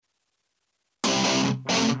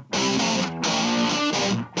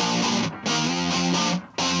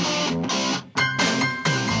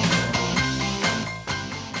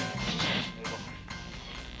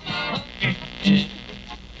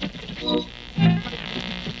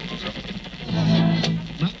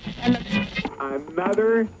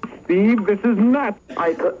another? Steve, this is nuts.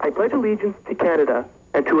 I pledge allegiance to Canada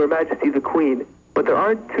and to Her Majesty the Queen, but there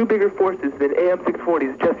aren't two bigger forces than AM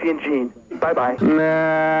 640's Jesse and Jean. Bye-bye.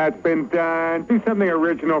 Nah, it's been done. Do something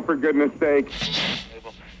original, for goodness sake.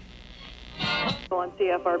 On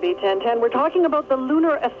CFRB 1010, we're talking about the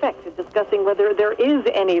lunar effect and discussing whether there is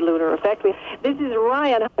any lunar effect. This is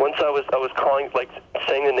Ryan. Once I was calling, like,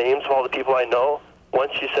 saying the names of all the people I know.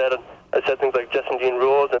 Once I said things like Jesse and Jean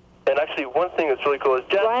rules, and actually one thing that's really cool is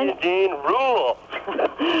Jesse and Jean rule.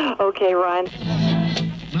 Okay, Ryan.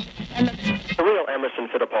 The real Emerson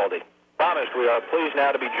Fittipaldi. Promised, we are pleased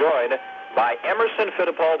now to be joined by Emerson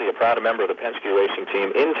Fittipaldi, a proud member of the Penske Racing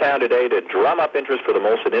Team, in town today to drum up interest for the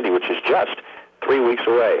Molson Indy, which is just 3 weeks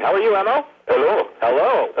away. How are you, Emmo? Hello.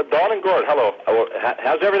 Hello. Don and Gord, hello.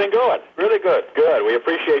 How's everything going? Really good. Good. We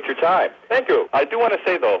appreciate your time. Thank you. I do want to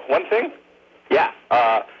say, though, one thing. Yeah.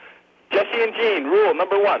 Jesse and Jean, rule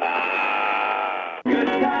number 1.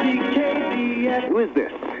 Who is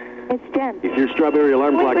this? It's Jen. Is your strawberry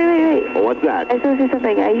alarm clock? Wait. Oh, what's that? I was going to say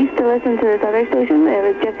something. I used to listen to this other station. It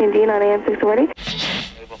was Jesse and Jean on AM 640.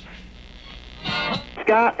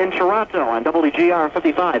 Scott in Toronto on WGR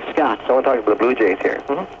 55. Scott. Someone talking about the Blue Jays here.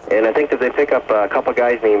 Mm-hmm. And I think that they pick up a couple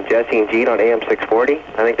guys named Jesse and Jean on AM 640.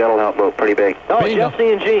 I think that'll help out pretty big. Oh,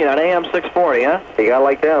 Jesse and Jean on AM 640, huh? You gotta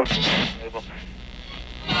like them.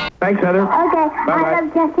 Thanks, Heather. Okay. Bye-bye. I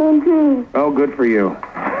love Jesse and Jean. Oh, good for you.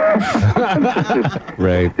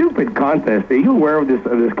 Right. Stupid contest. Are you aware of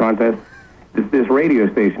this contest? This radio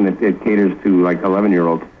station that caters to, like,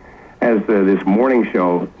 11-year-olds has this morning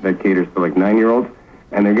show that caters to, like, 9-year-olds,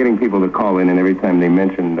 and they're getting people to call in, and every time they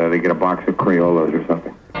mention, they get a box of Crayolas or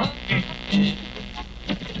something.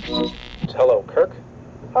 Hello, Kirk.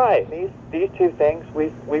 Hi. These two things,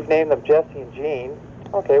 we've named them Jesse and Jean.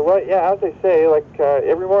 Okay, well, yeah, as I say, like,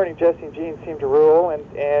 every morning Jesse and Jean seem to rule,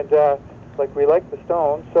 and like, we like the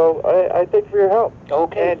Stones, so I thank you for your help.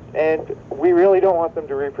 Okay. And we really don't want them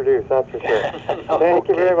to reproduce, that's for sure. Thank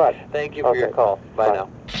you very much. Thank you for your call. Bye now.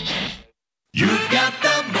 You've got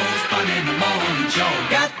the most fun in the morning show.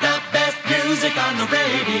 Got the best music on the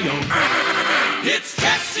radio.